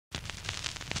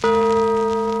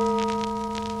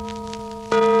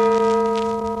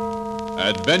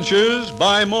Adventures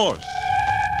by Morse.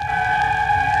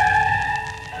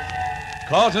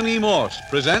 Carlton E. Morse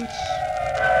presents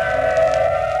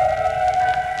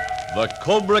The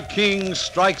Cobra King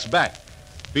Strikes Back,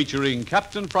 featuring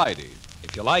Captain Friday.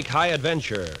 If you like high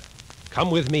adventure,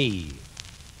 come with me.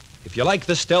 If you like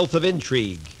the stealth of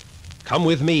intrigue, come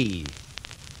with me.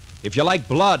 If you like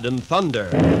blood and thunder,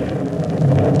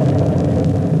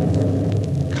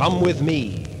 come with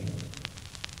me.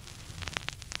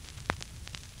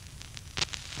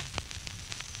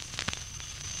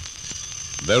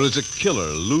 There is a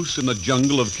killer loose in the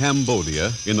jungle of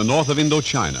Cambodia in the north of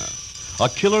Indochina. A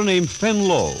killer named Fen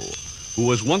Lo, who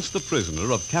was once the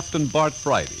prisoner of Captain Bart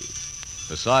Friday.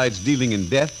 Besides dealing in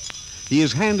death, he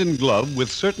is hand in glove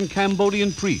with certain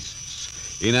Cambodian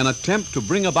priests in an attempt to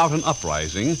bring about an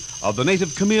uprising of the native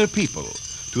Khmer people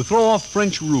to throw off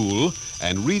French rule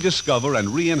and rediscover and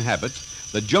re-inhabit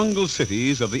the jungle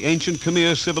cities of the ancient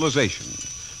Khmer civilization,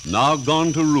 now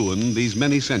gone to ruin these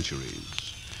many centuries.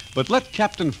 But let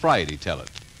Captain Friday tell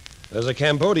it. There's a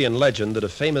Cambodian legend that a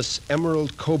famous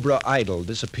emerald cobra idol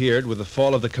disappeared with the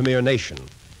fall of the Khmer nation,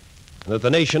 and that the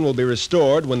nation will be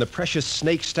restored when the precious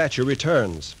snake statue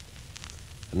returns.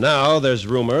 And now there's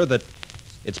rumor that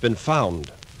it's been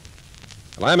found.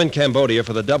 Well, I'm in Cambodia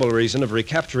for the double reason of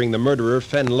recapturing the murderer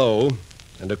Fen Lo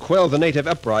and to quell the native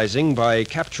uprising by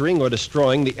capturing or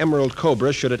destroying the emerald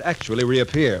cobra should it actually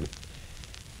reappear.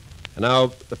 And now,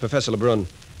 Professor Lebrun,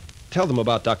 tell them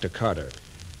about Dr. Carter.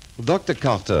 Dr.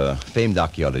 Carter, famed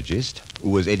archaeologist, who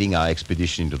was aiding our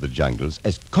expedition into the jungles,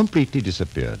 has completely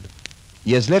disappeared.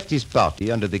 He has left his party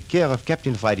under the care of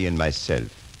Captain Friday and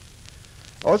myself.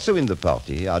 Also in the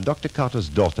party are Dr. Carter's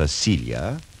daughter,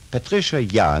 Celia, Patricia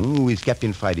Young, who is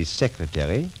Captain Friday's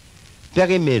secretary,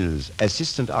 Perry Mills,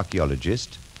 assistant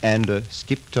archaeologist, and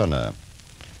Skip Turner.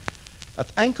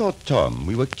 At Angkor Thom,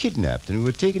 we were kidnapped and we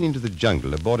were taken into the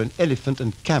jungle aboard an elephant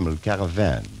and camel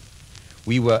caravan.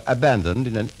 We were abandoned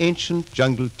in an ancient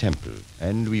jungle temple,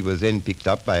 and we were then picked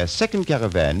up by a second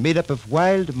caravan made up of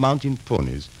wild mountain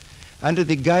ponies under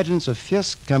the guidance of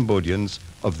fierce Cambodians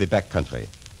of the backcountry.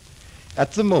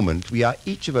 At the moment, we are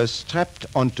each of us strapped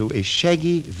onto a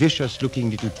shaggy, vicious-looking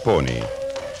little pony.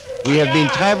 We have been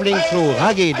traveling through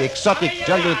rugged, exotic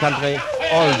jungle country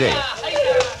all day.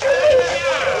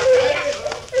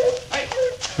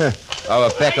 Our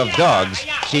pack of dogs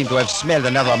seem to have smelled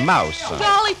another mouse.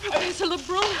 Golly, Professor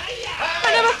Lebrun,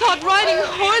 I never thought riding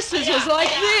horses was like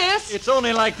this. It's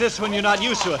only like this when you're not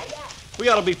used to it. We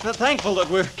ought to be thankful that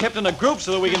we're kept in a group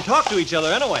so that we can talk to each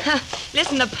other anyway.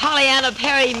 Listen to Pollyanna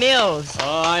Perry Mills.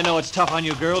 Oh, I know it's tough on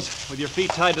you girls, with your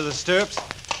feet tied to the stirrups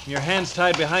and your hands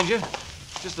tied behind you.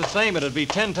 Just the same, it'd be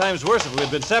 10 times worse if we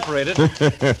had been separated.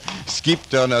 Skip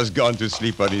Turner's gone to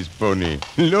sleep on his pony.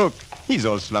 Look, he's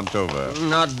all slumped over.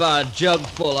 Not by a jug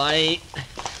full, I ain't.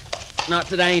 Not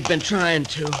that I ain't been trying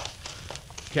to.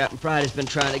 Captain Friday's been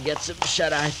trying to get some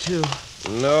shut-eye, too.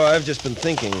 No, I've just been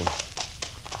thinking.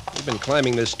 We've been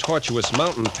climbing this tortuous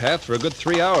mountain path for a good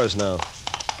 3 hours now.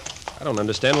 I don't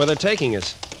understand where they're taking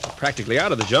us. We're practically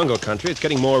out of the jungle country. It's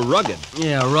getting more rugged.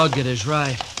 Yeah, rugged is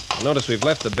right. Notice we've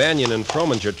left the banyan and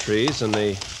frominger trees and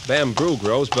the bamboo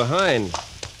groves behind.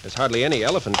 There's hardly any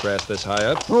elephant grass this high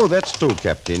up. Oh, that's true,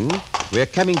 Captain. We're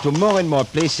coming to more and more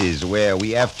places where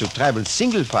we have to travel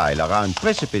single file around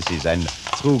precipices and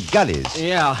through gullies.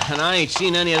 Yeah, and I ain't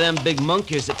seen any of them big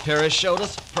monkeys that Paris showed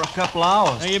us for a couple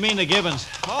hours. Now, you mean the gibbons.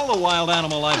 All the wild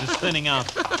animal life is thinning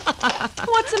out.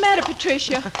 What's the matter,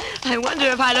 Patricia? I wonder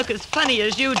if I look as funny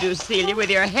as you do, Celia, with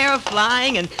your hair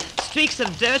flying and streaks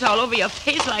of dirt all over your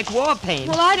face like war paint.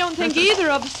 Well, I don't think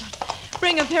either of us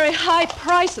bring a very high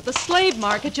price at the slave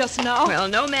market just now. Well,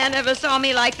 no man ever saw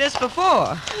me like this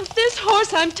before. If this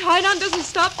horse I'm tied on doesn't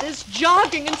stop this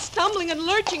jogging and stumbling and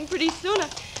lurching pretty soon,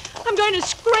 I'm going to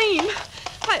scream.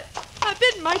 I've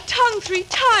bitten my tongue 3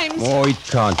 times. Oh, it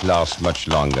can't last much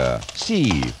longer.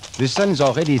 See, the sun's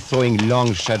already throwing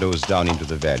long shadows down into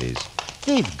the valleys.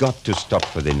 They've got to stop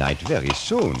for the night very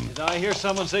soon. Did I hear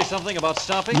someone say something about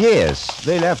stopping? Yes,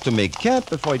 they'll have to make camp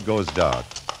before it goes dark.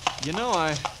 You know,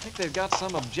 I think they've got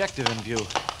some objective in view.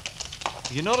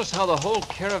 You notice how the whole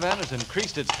caravan has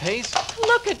increased its pace?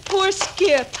 Look at poor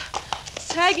Skip,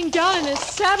 sagging down in his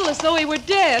saddle as though he were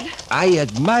dead. I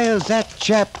admire that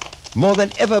chap more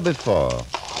than ever before.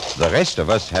 The rest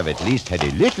of us have at least had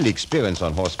a little experience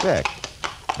on horseback.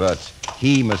 But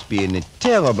he must be in a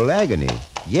terrible agony.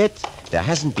 Yet, there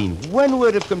hasn't been one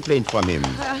word of complaint from him.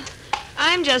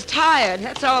 I'm just tired.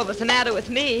 That's all that's the matter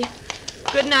with me.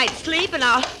 Good night's sleep, and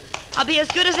I'll be as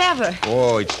good as ever.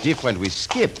 Oh, it's different with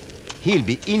Skip. He'll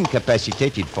be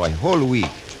incapacitated for a whole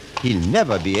week. He'll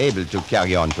never be able to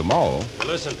carry on tomorrow.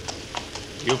 Listen,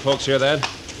 You folks hear that?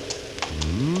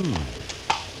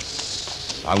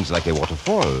 Sounds like a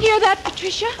waterfall. Hear that,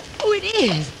 Patricia? Oh, it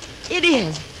is. It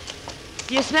is.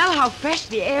 Do you smell how fresh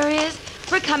the air is?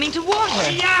 We're coming to water.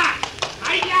 Hey,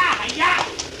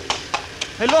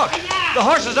 look! The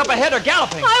horses up ahead are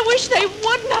galloping. I wish they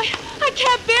wouldn't. I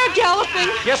can't bear galloping.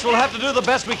 Guess we'll have to do the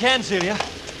best we can, Celia.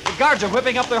 The guards are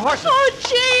whipping up their horses. Oh,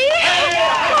 gee.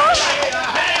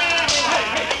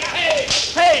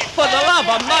 Hey, for the love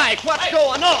of Mike, what's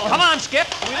going on? Come on, Skip.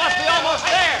 We must be almost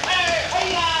there.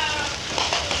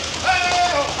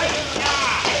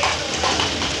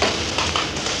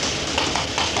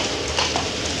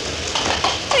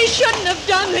 They shouldn't have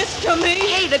done this to me.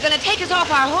 Hey, they're going to take us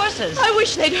off our horses. I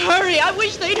wish they'd hurry. I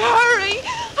wish they'd hurry.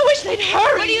 I wish they'd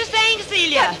hurry. What are you saying,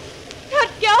 Celia?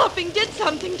 That galloping did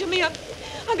something to me.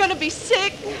 I'm going to be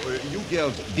sick. You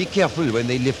girls, be careful when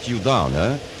they lift you down,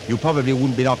 huh? You probably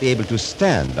wouldn't be not able to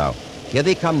stand now. Here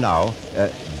they come now.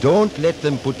 Don't let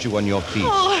them put you on your feet.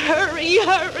 Oh, hurry,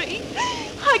 hurry.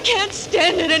 I can't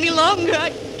stand it any longer.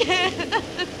 I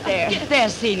can't. There,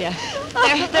 Celia.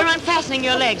 They're unfastening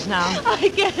your legs now. I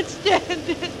can't stand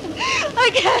it. I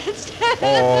can't stand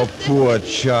Oh, it. poor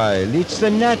child. It's the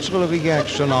natural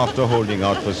reaction after holding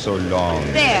out for so long.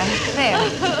 There.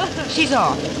 She's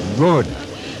off. Good.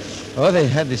 Oh, they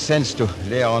had the sense to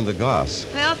lay her on the grass.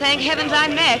 Well, thank heavens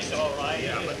I'm next.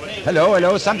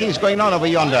 Hello. Something's going on over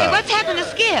yonder. Hey, what's happened to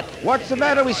Skip? What's the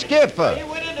matter with Skip? He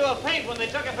went into a faint when they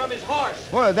took him from his horse.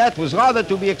 Well, that was rather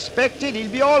to be expected. He'll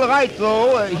be all right,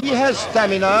 though. He has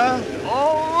stamina.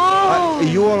 Oh. Are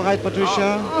you all right,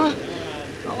 Patricia?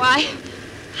 I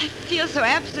feel so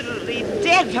absolutely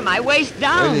dead from my waist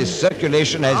down. Well, the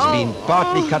circulation has been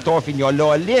partly cut off in your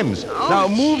lower limbs. Now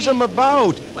move them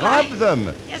about. Rub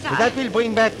them. Yes, That will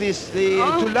bring back to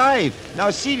life.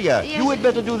 Now, Celia, Yes. you had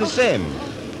better do the same.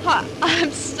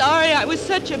 I'm sorry. I was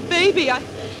such a baby. I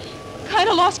kind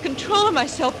of lost control of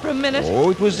myself for a minute. Oh,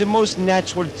 it was the most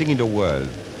natural thing in the world.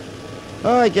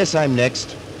 Oh, I guess I'm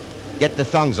next. Get the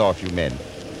thongs off, you men.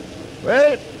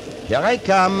 Well, here I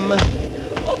come.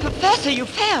 Oh, Professor, you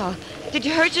fell. Did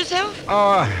you hurt yourself?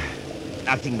 Oh,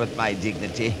 nothing but my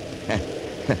dignity.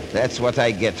 That's what I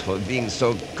get for being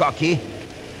so cocky.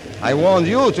 I warned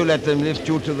you to let them lift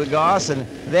you to the grass, and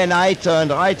then I turned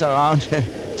right around and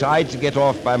tried to get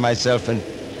off by myself and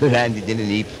landed in a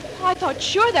heap. I thought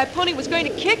sure that pony was going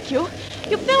to kick you.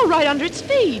 You fell right under its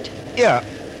feet. Yeah,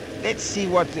 let's see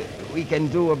what we can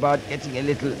do about getting a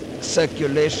little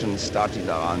circulation started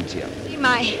around here.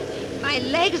 My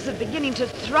legs are beginning to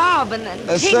throb and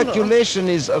tingle. Circulation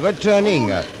is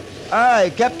returning. Hi,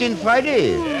 Captain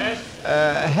Friday. Yes?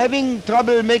 Having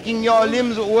trouble making your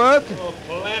limbs work? Oh,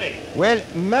 plenty. Well,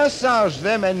 massage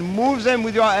them and move them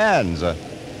with your hands.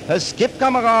 Has Skip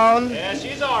come around? Yeah,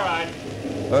 she's all right.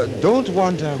 Don't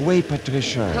wander away,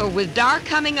 Patricia. Oh, with dark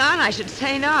coming on, I should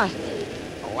say not.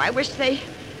 Oh, I wish they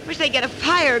get a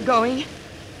fire going.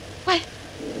 Why,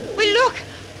 look.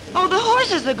 Oh, the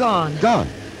horses are gone. Gone.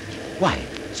 Why,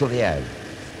 so they have.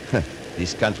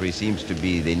 This country seems to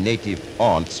be the native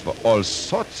haunts for all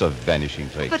sorts of vanishing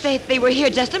tricks. But they were here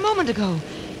just a moment ago.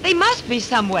 They must be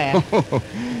somewhere.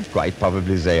 Quite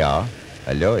probably they are.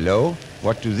 Hello?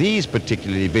 What do these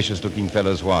particularly vicious-looking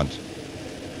fellows want?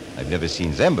 I've never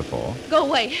seen them before. Go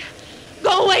away.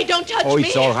 Go away. Don't touch me. Oh,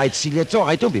 it's all right, Celia. It's all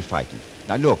right. Don't be frightened.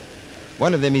 Now, look.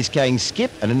 One of them is carrying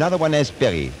Skip, and another one has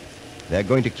Perry. They're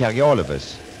going to carry all of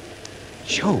us.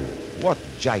 Joe, what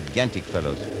gigantic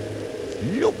fellows.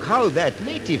 Look how that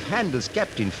native handles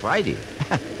Captain Friday.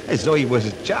 As though he was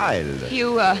a child.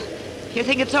 You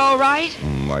think it's all right?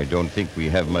 I don't think we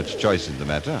have much choice in the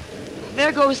matter.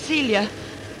 There goes Celia.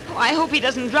 Oh, I hope he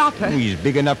doesn't drop her. He's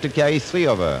big enough to carry 3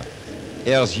 of her.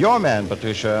 Here's your man,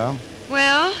 Patricia.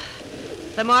 Well,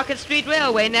 the Market Street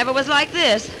Railway never was like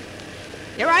this.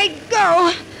 Here I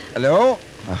go. Hello?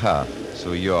 Aha,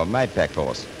 so you're my pack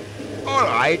horse. All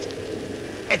right,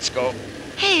 let's go.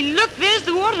 Hey, look, there's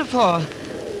the waterfall.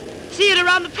 See it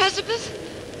around the precipice?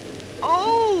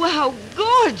 Oh, how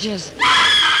gorgeous.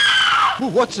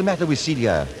 What's the matter with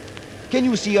Celia? Can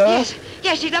you see her?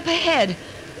 Yes, she's up ahead.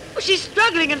 Oh, she's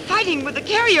struggling and fighting with the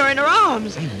carrier in her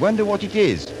arms. I wonder what it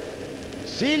is.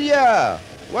 Celia,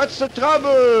 what's the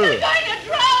trouble? They're going to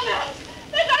drown us.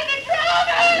 They're going to drown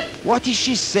us. What is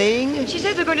she saying? She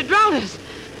says they're going to drown us.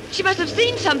 She must have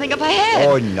seen something up ahead.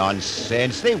 Oh,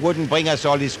 nonsense. They wouldn't bring us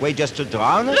all this way just to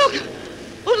drown us. Look!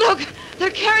 Oh, look! They're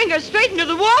carrying her straight into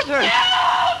the water.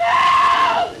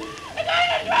 No! They're going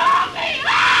to drown me.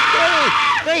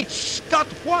 Great Scott,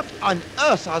 what on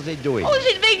earth are they doing? Oh,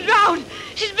 she's being drowned.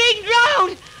 She's being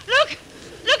drowned. Look!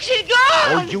 Look, she's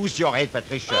gone! Oh, use your head,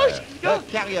 Patricia. Oh, she's Her gone.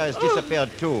 carrier has disappeared,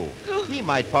 too. He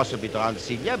might possibly drown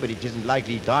Celia, but it isn't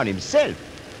likely to drown himself.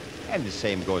 And the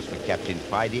same goes for Captain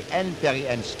Friday and Perry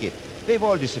and Skip. They've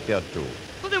all disappeared, too.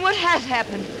 Well, then what has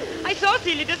happened? I saw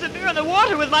Celia disappear in the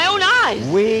water with my own eyes.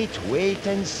 Wait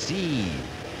and see.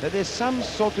 That there's some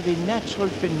sort of a natural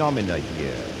phenomena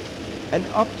here. An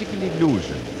optical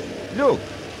illusion. Look,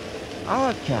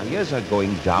 our carriers are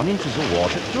going down into the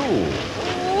water, too.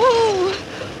 Oh.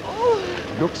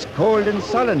 Looks cold and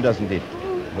sullen, doesn't it?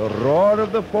 The roar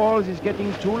of the falls is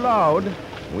getting too loud.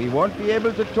 We won't be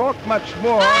able to talk much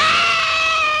more.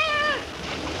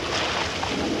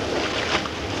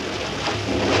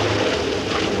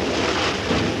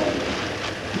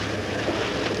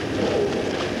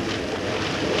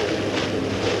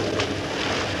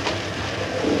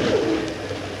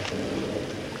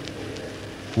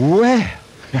 Well,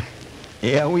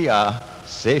 here we are,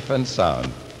 safe and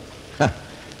sound.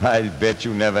 I'll bet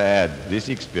you never had this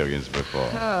experience before.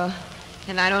 Oh,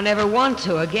 and I don't ever want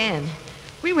to again.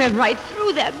 We went right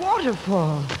through that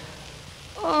waterfall.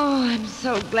 Oh, I'm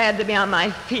so glad to be on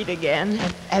my feet again.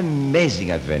 An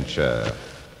amazing adventure.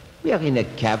 We are in a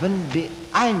cavern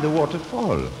behind the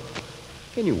waterfall.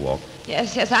 Can you walk?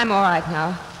 Yes, I'm all right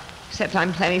now. Except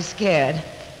I'm plenty scared.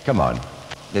 Come on,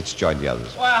 let's join the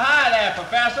others. Well, hi there,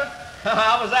 Professor.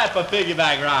 How was that for a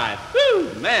piggyback ride? Whew,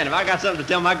 man, have I got something to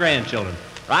tell my grandchildren.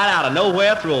 Right out of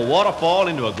nowhere through a waterfall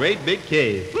into a great big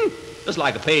cave. Just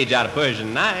like a page out of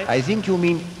Persian Nights. I think you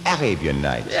mean Arabian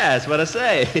Nights. Yeah, that's what I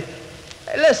say. Hey,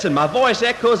 listen, my voice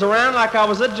echoes around like I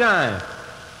was a giant.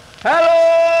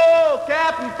 Hello,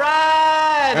 Captain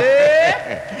Friday!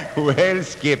 Well,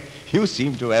 Skip, you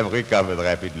seem to have recovered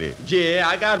rapidly. Yeah,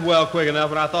 I got well quick enough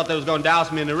when I thought they was going to douse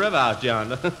me in the river out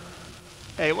yonder.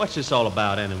 Hey, what's this all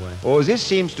about anyway? Oh, this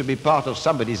seems to be part of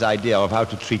somebody's idea of how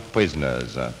to treat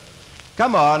prisoners.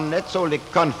 Come on, let's hold a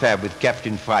confab with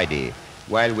Captain Friday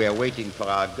while we're waiting for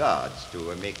our guards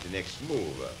to make the next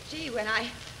move. Gee, when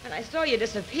I saw you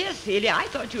disappear, Celia, I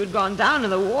thought you had gone down in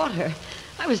the water.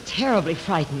 I was terribly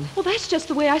frightened. Well, that's just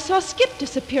the way I saw Skip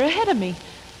disappear ahead of me.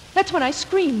 That's when I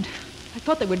screamed. I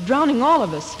thought they were drowning all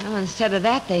of us. Well, instead of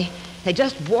that, they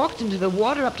just walked into the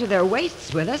water up to their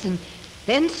waists with us and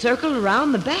then circled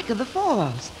around the back of the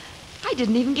falls. I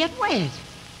didn't even get wet.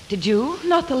 Did you?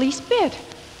 Not the least bit.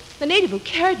 The native who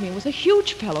carried me was a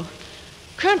huge fellow.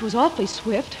 Current was awfully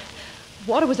swift.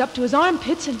 Water was up to his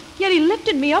armpits, and yet he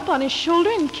lifted me up on his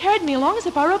shoulder and carried me along as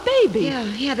if I were a baby.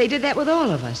 Yeah, they did that with all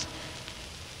of us.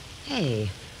 Hey,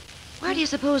 why do you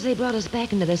suppose they brought us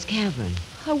back into this cavern?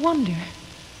 I wonder.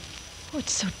 Oh,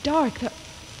 it's so dark.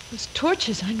 Those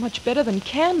torches aren't much better than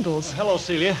candles. Hello,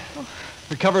 Celia.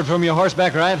 Recovered from your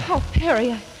horseback ride? Oh,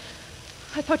 Perry,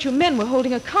 I thought you men were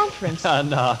holding a conference.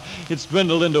 No, it's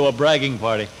dwindled into a bragging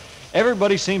party.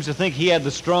 Everybody seems to think he had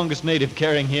the strongest native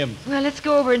carrying him. Well, let's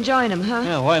go over and join him, huh?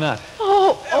 Yeah, why not?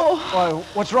 Oh. Why,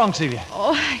 what's wrong, Celia?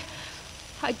 Oh,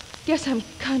 I guess I'm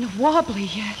kind of wobbly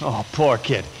yet. Oh, poor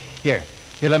kid. Here,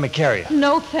 let me carry you.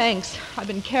 No, thanks. I've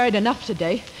been carried enough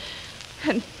today.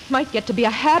 And might get to be a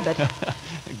habit.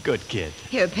 Good kid.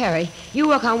 Here, Perry, you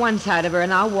walk on one side of her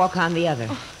and I'll walk on the other.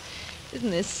 Oh, isn't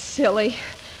this silly?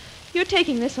 You're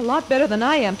taking this a lot better than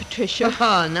I am, Patricia.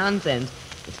 Oh, nonsense.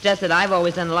 It's just that I've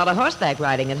always done a lot of horseback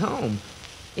riding at home.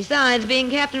 Besides,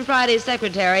 being Captain Friday's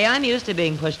secretary, I'm used to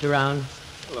being pushed around.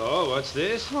 Hello, what's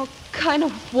this? Oh, kind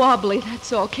of wobbly,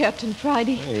 that's all, Captain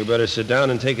Friday. Hey, you better sit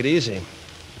down and take it easy.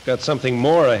 We've got something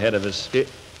more ahead of us.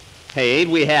 Hey,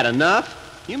 ain't we had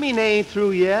enough? You mean they ain't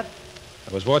through yet?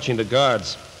 I was watching the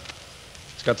guards.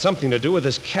 It's got something to do with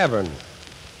this cavern.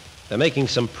 They're making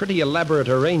some pretty elaborate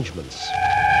arrangements.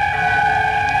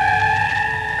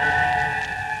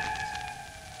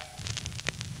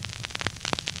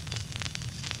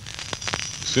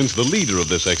 Since the leader of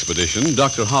this expedition,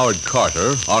 Dr. Howard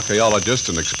Carter, archaeologist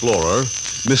and explorer,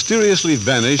 mysteriously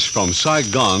vanished from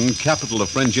Saigon, capital of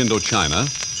French Indochina,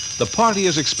 the party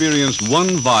has experienced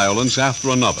one violence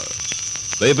after another.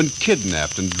 They have been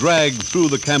kidnapped and dragged through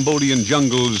the Cambodian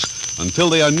jungles until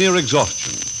they are near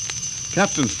exhaustion.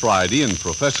 Captain Friday and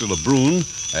Professor Lebrun,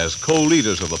 as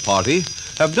co-leaders of the party,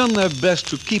 have done their best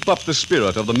to keep up the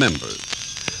spirit of the members.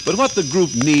 But what the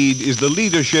group need is the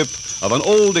leadership of an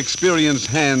old, experienced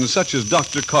hand such as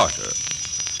Dr. Carter.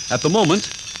 At the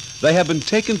moment, they have been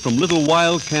taken from little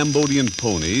wild Cambodian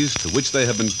ponies to which they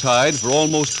have been tied for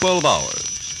almost 12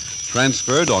 hours,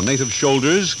 transferred on native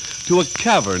shoulders to a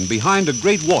cavern behind a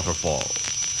great waterfall.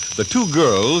 The two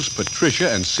girls,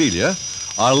 Patricia and Celia,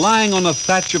 are lying on a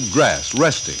thatch of grass,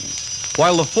 resting,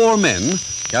 while the four men,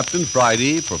 Captain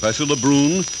Friday, Professor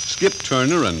Lebrun, Skip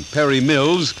Turner, and Perry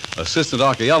Mills, assistant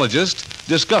archaeologist,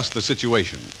 discussed the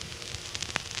situation.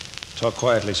 Talk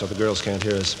quietly so the girls can't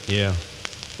hear us. Yeah.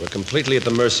 We're completely at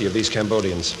the mercy of these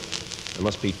Cambodians. There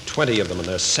must be 20 of them, and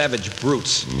they're savage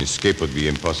brutes. Escape would be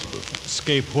impossible.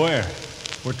 Escape where?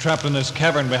 We're trapped in this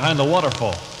cavern behind the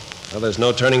waterfall. Well, there's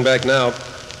no turning back now.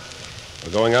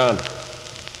 We're going on.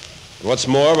 And what's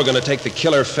more, we're going to take the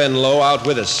killer Fenlo out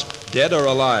with us, dead or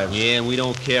alive. Yeah, and we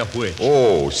don't care which.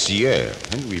 Oh, Sierra.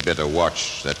 And we better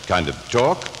watch that kind of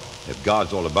talk. Have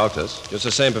guards all about us. Just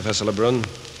the same, Professor Lebrun.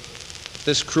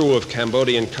 This crew of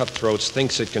Cambodian cutthroats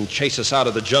thinks it can chase us out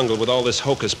of the jungle with all this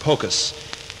hocus-pocus.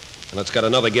 And it's got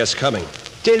another guess coming.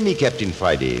 Tell me, Captain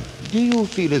Friday, do you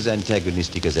feel as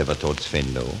antagonistic as ever towards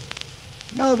Fenlo?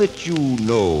 Now that you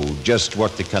know just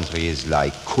what the country is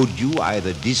like, could you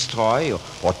either destroy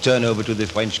or turn over to the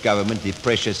French government the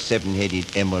precious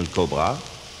seven-headed emerald cobra?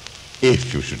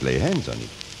 If you should lay hands on it.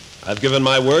 I've given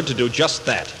my word to do just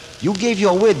that. You gave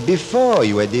your word before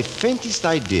you had the faintest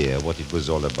idea what it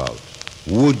was all about.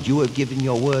 Would you have given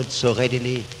your word so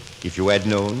readily if you had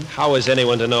known? How is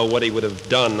anyone to know what he would have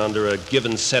done under a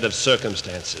given set of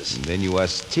circumstances? And then you are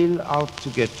still out to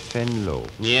get Fenlo.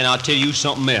 Yeah, and I'll tell you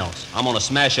something else. I'm going to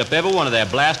smash up every one of their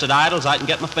blasted idols I can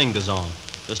get my fingers on,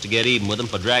 just to get even with them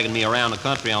for dragging me around the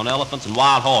country on elephants and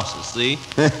wild horses, see?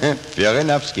 Fair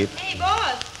enough, Skip. Hey,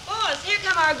 boss, here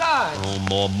come our guards. Oh,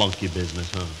 more monkey business,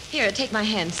 huh? Here, take my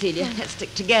hand, Celia. Let's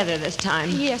stick together this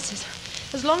time. Yes,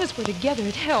 as long as we're together,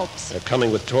 it helps. They're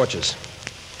coming with torches.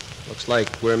 Looks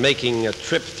like we're making a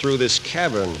trip through this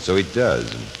cavern. So it does.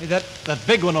 Hey, that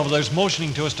big one over there's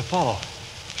motioning to us to follow.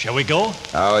 Shall we go?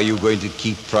 How are you going to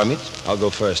keep from it? I'll go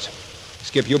first.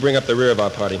 Skip, you bring up the rear of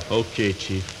our party. Okay,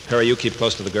 Chief. Perry, you keep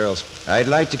close to the girls. I'd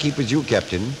like to keep with you,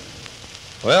 Captain.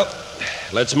 Well,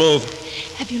 let's move.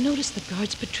 Have you noticed the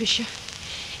guards, Patricia?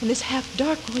 In this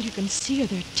half-dark, all you can see are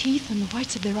their teeth and the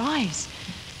whites of their eyes.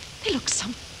 They look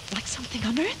like something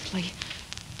unearthly.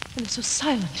 And they're so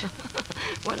silent.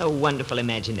 What a wonderful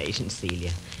imagination,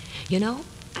 Celia. You know,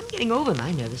 I'm getting over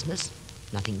my nervousness.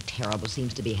 Nothing terrible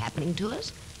seems to be happening to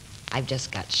us. I've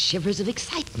just got shivers of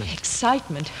excitement.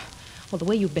 Excitement? Well, the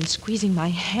way you've been squeezing my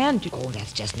hand... Oh,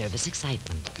 that's just nervous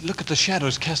excitement. Look at the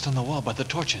shadows cast on the wall by the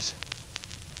torches.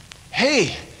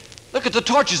 Hey, look at the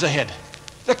torches ahead.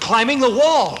 They're climbing the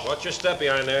wall. Watch your step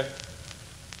behind there.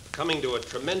 We're coming to a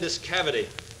tremendous cavity.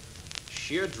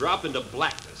 Sheer drop into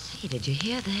blackness. Hey, did you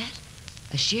hear that?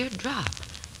 A sheer drop.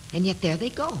 And yet there they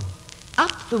go.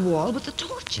 Up the wall with the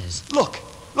torches. Look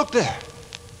there.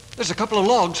 There's a couple of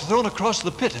logs thrown across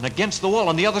the pit and against the wall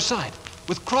on the other side,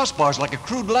 with crossbars like a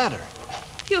crude ladder.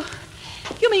 You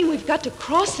mean we've got to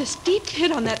cross this deep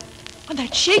pit on that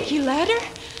shaky ladder?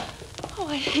 Oh,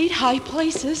 I hate high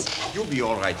places. You'll be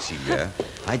all right, Celia.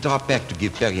 I drop back to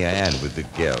give Perry a hand with the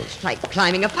girls. Like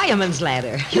climbing a fireman's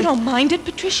ladder. You don't mind it,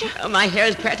 Patricia? Oh, my hair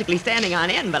is practically standing on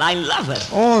end, but I love it.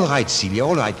 All right, Celia,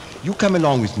 all right. You come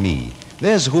along with me.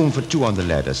 There's room for two on the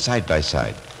ladder, side by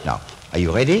side. Now, are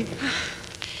you ready?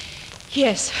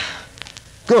 Yes.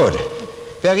 Good.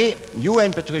 Perry, you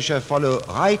and Patricia follow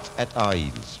right at our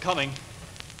heels. Coming.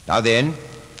 Now then,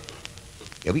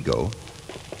 here we go.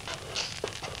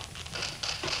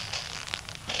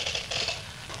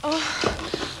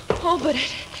 Oh, but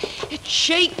it's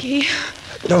shaky.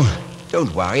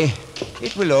 Don't worry.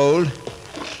 It will hold.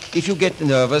 If you get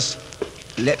nervous,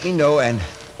 let me know and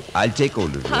I'll take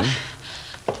hold of you.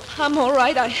 I'm all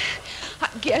right, I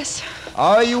guess.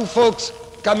 Are you folks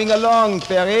coming along,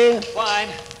 Perry? Fine.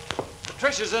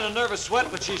 Patricia's in a nervous sweat,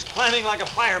 but she's climbing like a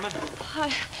fireman.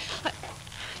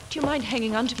 Do you mind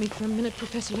hanging on to me for a minute,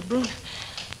 Professor Lebrun?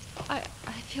 I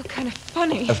feel kind of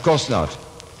funny. Of course not.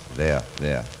 There.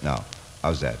 Now,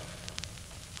 how's that?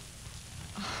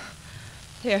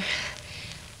 There.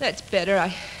 That's better.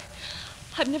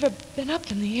 I've never been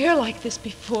up in the air like this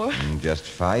before. Just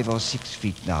 5 or 6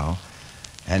 feet now,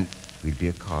 and we'll be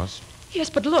across.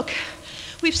 Yes, but look.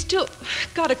 We've still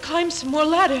got to climb some more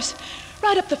ladders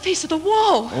right up the face of the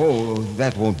wall. Oh,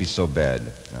 that won't be so bad.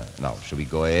 Now, shall we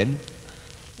go ahead?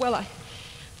 Well,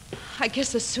 I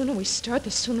guess the sooner we start,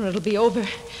 the sooner it'll be over.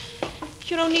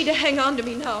 You don't need to hang on to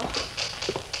me now.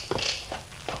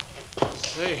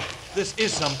 Say, this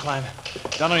is some climb.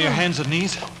 Down on your hands and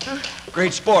knees.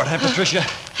 Great sport, huh, Patricia?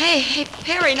 Hey,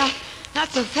 Perry, not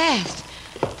so fast.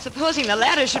 Supposing the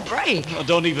ladder should break. Well,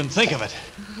 don't even think of it.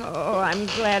 Oh, I'm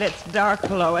glad it's dark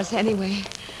below us anyway.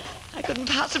 I couldn't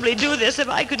possibly do this if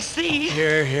I could see.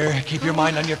 Here. Keep your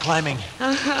mind on your climbing.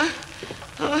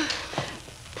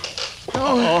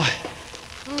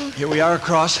 Here we are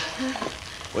across.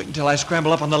 Wait until I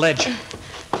scramble up on the ledge.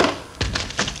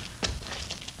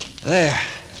 There.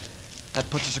 That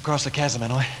puts us across the chasm,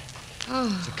 Annoy.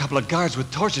 There's a couple of guards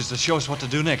with torches to show us what to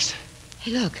do next.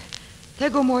 Hey, look.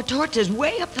 There go more torches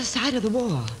way up the side of the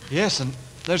wall. Yes, and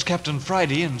there's Captain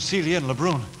Friday and Celia and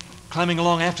LeBrun climbing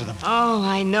along after them. Oh,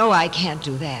 I know I can't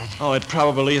do that. Oh, it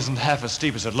probably isn't half as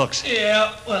steep as it looks.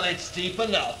 Yeah, well, it's steep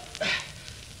enough.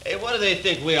 Hey, what do they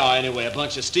think we are anyway? A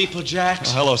bunch of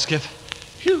steeplejacks? Oh, hello, Skip.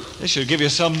 Phew. This should give you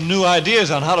some new ideas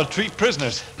on how to treat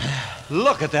prisoners.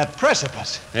 Look at that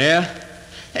precipice. Yeah?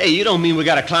 Hey, you don't mean we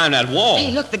gotta climb that wall?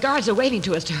 Hey, look, the guards are waving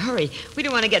to us to hurry. We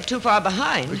don't want to get too far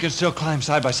behind. We can still climb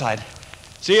side by side.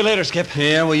 See you later, Skip.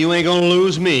 Yeah, well, you ain't gonna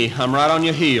lose me. I'm right on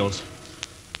your heels.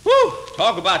 Whew!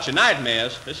 Talk about your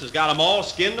nightmares. This has got 'em all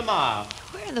skinned a mile.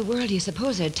 Where in the world do you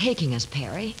suppose they're taking us,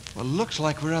 Perry? Well, looks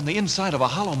like we're on the inside of a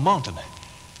hollow mountain.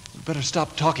 We'd better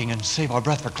stop talking and save our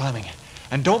breath for climbing.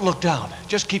 And don't look down.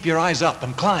 Just keep your eyes up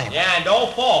and climb. Yeah, and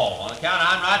don't fall. On account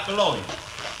I'm right below you.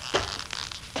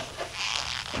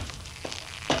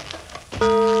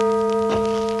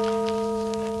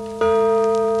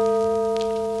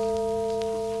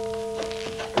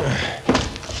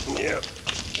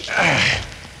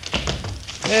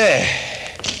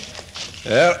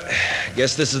 Well, I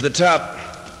guess this is the top.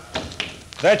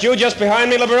 That you just behind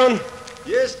me, LeBrun?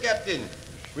 Yes, Captain.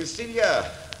 With Celia.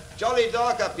 Jolly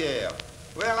dark up here.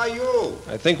 Where are you?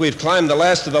 I think we've climbed the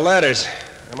last of the ladders.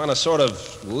 I'm on a sort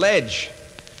of ledge.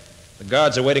 The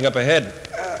guards are waiting up ahead.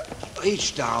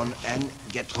 Reach down and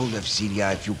get hold of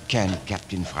Celia if you can,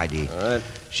 Captain Friday. All right.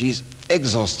 She's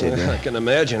exhausted. I can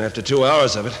imagine after 2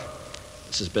 hours of it.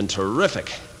 This has been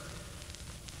terrific.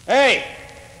 Hey!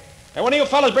 Hey, one of you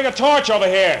fellas bring a torch over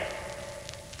here.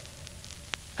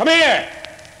 Come here!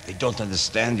 They don't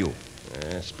understand you.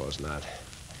 I suppose not.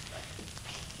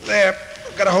 There.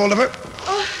 Got a hold of her.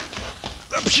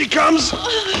 Up she comes.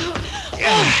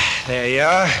 Yeah, there you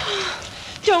are.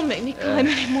 Don't make me climb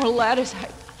any more ladders.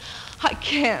 I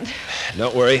can't.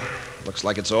 Don't worry. Looks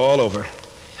like it's all over.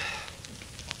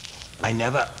 I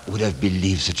never would have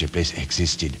believed such a place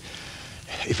existed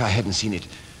if I hadn't seen it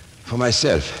for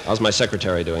myself. How's my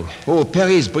secretary doing? Oh,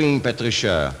 Perry's bringing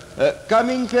Patricia.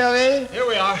 Coming, Perry? Here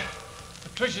we are.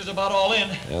 Patricia's about all in.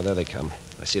 Yeah, there they come.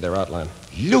 I see their outline.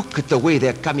 Look at the way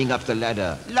they're coming up the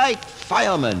ladder. Like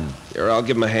firemen. Here, I'll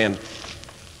give them a hand.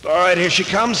 All right, here she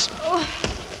comes.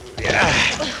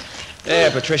 Yeah.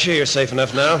 There, Patricia, you're safe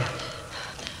enough now.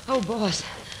 Oh, boss.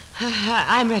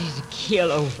 I'm ready to keel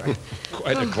over.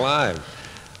 Quite a climb.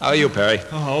 How are you, Perry?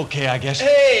 Oh, okay, I guess.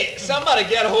 Hey, somebody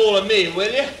get a hold of me,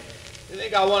 will you? You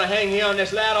think I want to hang here on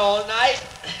this ladder all night?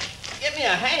 Give me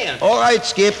a hand. All right,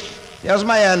 Skip. There's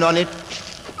my hand on it.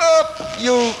 Up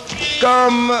you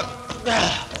come.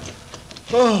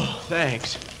 Oh,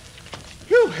 thanks.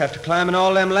 Whew, after climbing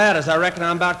all them ladders, I reckon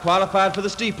I'm about qualified for the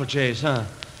steeplechase, huh?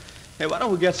 Hey, why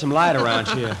don't we get some light around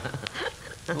here?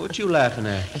 What you laughing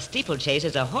at? A steeplechase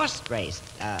is a horse race,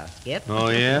 Skip. Oh,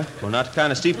 yeah? Well, not the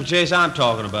kind of steeplechase I'm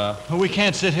talking about. Well, we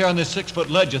can't sit here on this 6-foot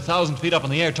ledge 1,000 feet up in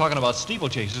the air talking about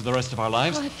steeplechases the rest of our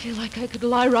lives. I feel like I could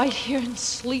lie right here and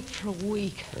sleep for a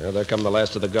week. Yeah, there come the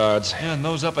last of the guards. Yeah, and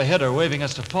those up ahead are waving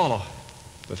us to follow.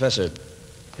 Professor,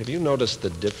 have you noticed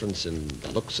the difference in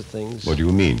the looks of things? What do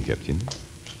you mean, Captain?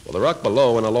 Well, the rock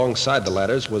below and alongside the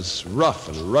ladders was rough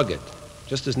and rugged,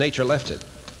 just as nature left it.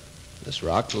 This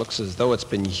rock looks as though it's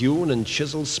been hewn and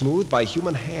chiseled smooth by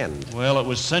human hand. Well, it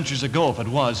was centuries ago if it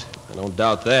was. I don't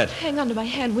doubt that. Hang on to my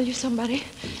hand, will you, somebody?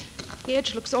 The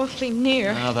edge looks awfully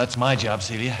near. Now, that's my job,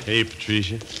 Celia. Hey,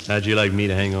 Patricia. How'd you like me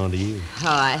to hang on to you? Oh,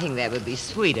 I think that would be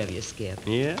sweet of you, Skip.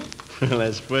 Yeah? Well,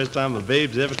 that's the first time a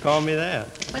babe's ever called me that.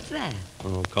 What's that?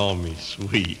 Oh, call me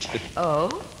sweet.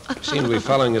 Oh? We seem to be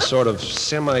following a sort of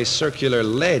semicircular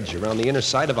ledge around the inner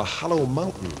side of a hollow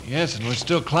mountain. Yes, and we're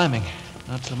still climbing.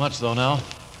 Not so much, though, now.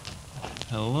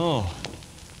 Hello.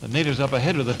 The natives up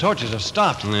ahead with the torches have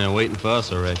stopped. Yeah, waiting for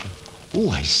us, I reckon.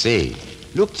 Oh, I say.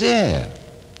 Look there.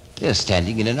 They're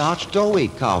standing in an arched doorway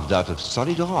carved out of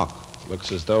solid rock.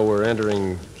 Looks as though we're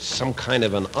entering some kind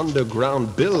of an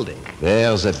underground building.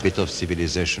 There's a bit of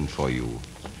civilization for you.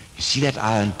 You see that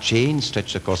iron chain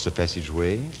stretched across the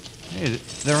passageway? Hey,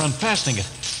 they're unfastening it.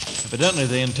 Evidently,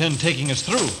 they intend taking us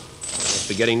through. Must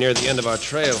be getting near the end of our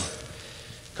trail.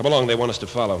 Come along, they want us to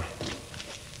follow.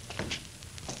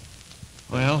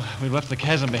 Well, we've left the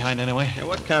chasm behind anyway. Hey,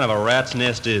 what kind of a rat's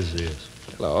nest is this?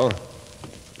 Hello.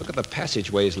 Look at the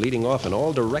passageways leading off in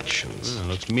all directions.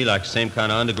 Looks to me like the same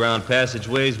kind of underground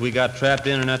passageways we got trapped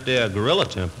in that there gorilla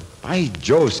temple. By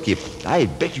Jove, Skip, I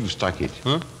bet you struck it.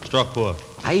 Huh? Struck what?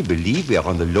 I believe we're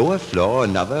on the lower floor of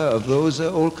another of those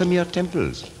old Khmer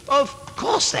temples. Of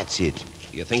course that's it.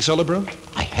 You think so, LeBrun?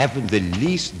 I haven't the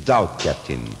least doubt,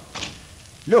 Captain.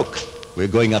 Look, we're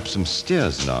going up some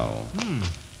stairs now.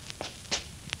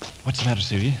 What's the matter,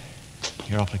 Celia?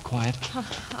 You're awfully quiet.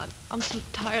 I'm so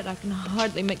tired I can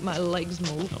hardly make my legs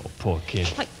move. Oh, poor kid.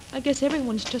 I guess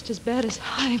everyone's just as bad as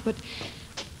I, but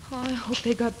I hope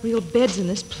they got real beds in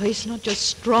this place, not just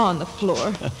straw on the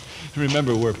floor.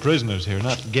 Remember, we're prisoners here,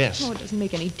 not guests. Oh, it doesn't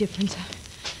make any difference.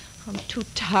 I'm too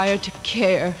tired to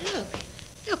care.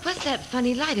 Look, what's that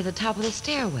funny light at the top of the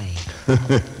stairway?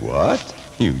 What?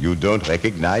 You don't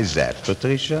recognize that,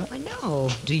 Patricia? I know.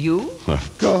 Do you?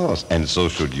 Of course, and so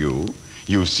should you.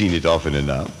 You've seen it often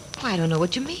enough. I don't know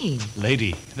what you mean.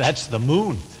 Lady, that's the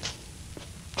moon.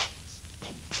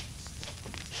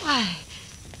 Why,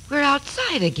 we're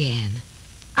outside again.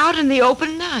 Out in the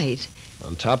open night.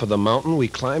 On top of the mountain, we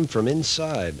climbed from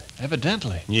inside.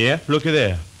 Evidently. Yeah, look at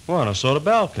there. We're on a sort of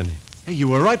balcony. Hey, you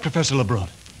were right, Professor Lebrun.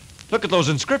 Look at those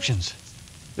inscriptions.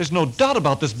 There's no doubt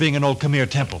about this being an old Khmer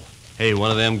temple. Hey,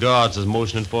 one of them guards is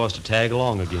motioning for us to tag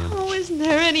along again. Oh, isn't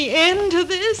there any end to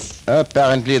this?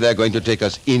 Apparently, they're going to take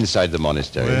us inside the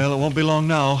monastery. Well, it won't be long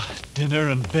now. Dinner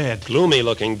and bed.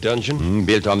 Gloomy-looking dungeon.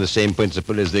 Built on the same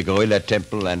principle as the Gorilla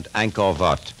Temple and Angkor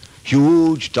Wat.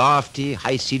 Huge, drafty,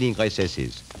 high-ceiling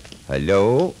recesses.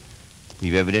 Hello?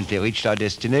 We've evidently reached our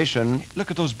destination. Look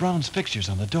at those bronze fixtures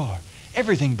on the door.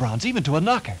 Everything bronze, even to a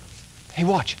knocker. Hey,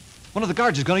 watch. One of the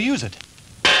guards is going to use it.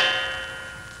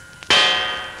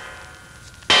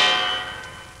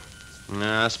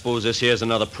 Nah, I suppose this here's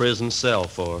another prison cell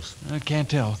for us. I can't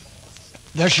tell.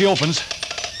 There she opens.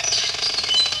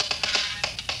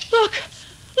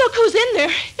 Look who's in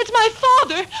there. It's my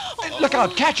father. Hey, look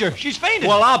out, catch her. She's fainted.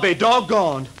 Well, I'll be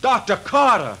doggone. Dr.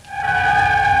 Carter.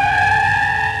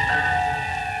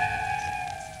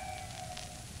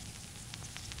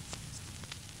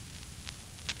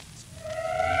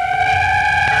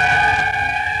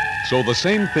 So the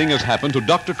same thing has happened to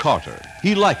Dr. Carter.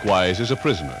 He likewise is a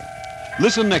prisoner.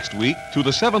 Listen next week to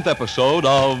the 7th episode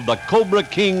of The Cobra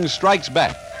King Strikes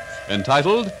Back,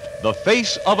 entitled The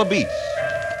Face of a Beast.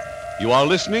 You are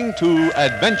listening to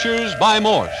Adventures by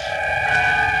Morse.